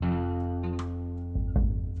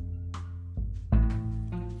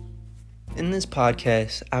In this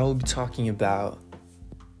podcast, I will be talking about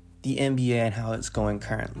the NBA and how it's going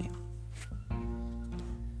currently.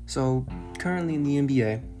 So, currently in the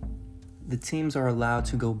NBA, the teams are allowed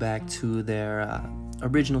to go back to their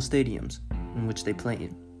original stadiums in which they play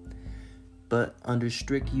in, but under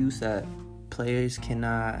strict use that players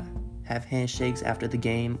cannot have handshakes after the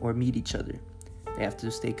game or meet each other. They have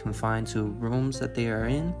to stay confined to rooms that they are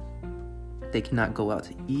in. They cannot go out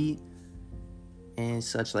to eat and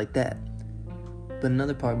such like that. But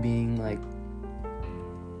another part being, like,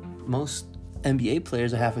 most NBA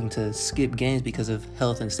players are having to skip games because of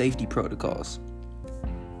health and safety protocols.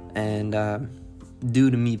 And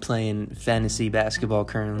due to me playing fantasy basketball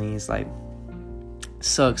currently, it's like,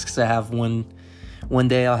 sucks because I have one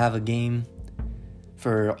day I'll have a game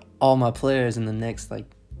for all my players, and the next, like,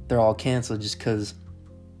 they're all canceled just because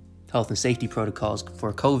health and safety protocols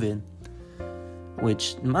for COVID.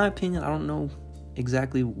 Which, in my opinion, I don't know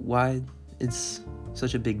exactly why it's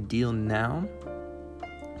such a big deal now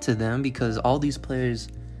to them, because all these players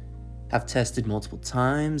have tested multiple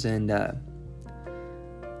times and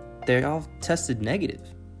they're all tested negative.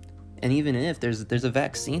 And even if there's a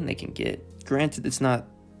vaccine they can get, granted it's not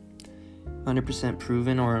 100%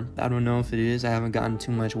 proven, or I don't know if it is, I haven't gotten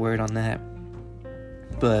too much word on that,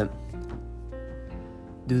 but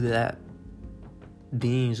due to that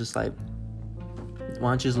being just like, why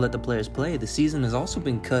don't you just let the players play? The season has also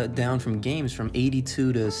been cut down from games from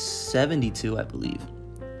 82 to 72, I believe.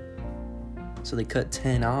 So they cut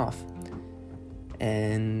 10 off.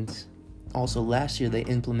 And also last year they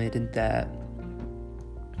implemented that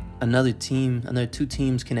another two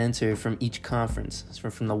teams can enter from each conference. So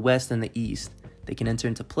from the West and the East. They can enter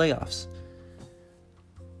into playoffs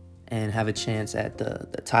and have a chance at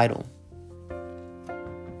the title.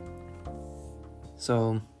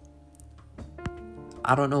 So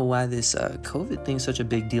I don't know why this COVID thing is such a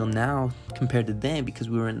big deal now compared to then, because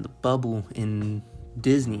we were in the bubble in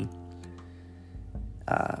Disney,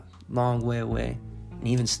 long way away, and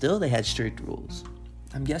even still they had strict rules.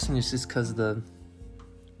 I'm guessing it's just because of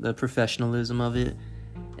the professionalism of it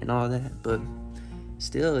and all that, but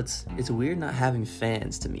still, it's weird not having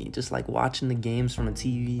fans to me. Just like watching the games from a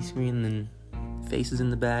TV screen and faces in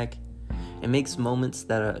the back, it makes moments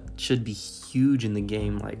that should be huge in the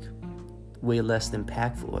game like way less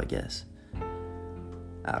impactful, I guess.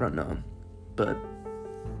 I don't know, but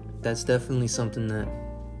that's definitely something that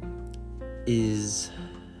is,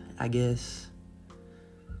 I guess,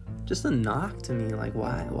 just a knock to me. Like,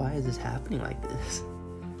 why is this happening like this?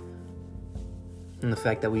 And the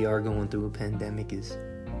fact that we are going through a pandemic is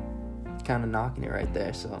kind of knocking it right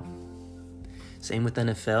there. So, same with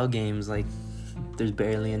NFL games. Like, there's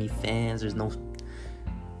barely any fans. There's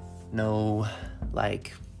no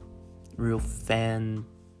like real fan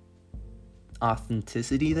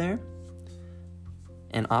authenticity there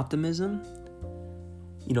and optimism.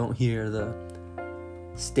 You don't hear the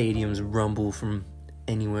stadiums rumble from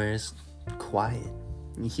anywhere. It's quiet.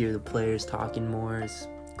 You hear the players talking more. It's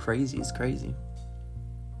crazy.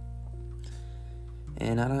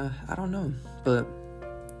 And I don't know, but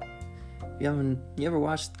if you ever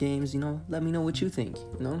watched games, let me know what you think.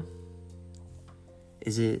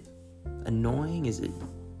 Is it annoying? Is it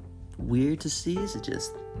weird to see? Is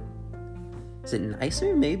it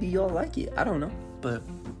nicer? Maybe y'all like it. I don't know. But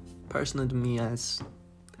personally, to me,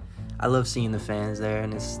 I love seeing the fans there,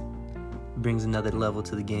 and it brings another level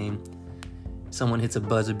to the game. Someone hits a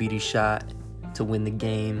buzzer beater shot to win the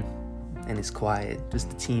game, and it's quiet. Just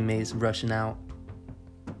the teammates rushing out.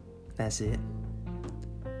 That's it.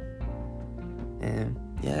 And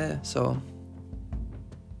yeah, so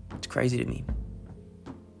it's crazy to me.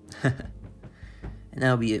 And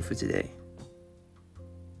that'll be it for today.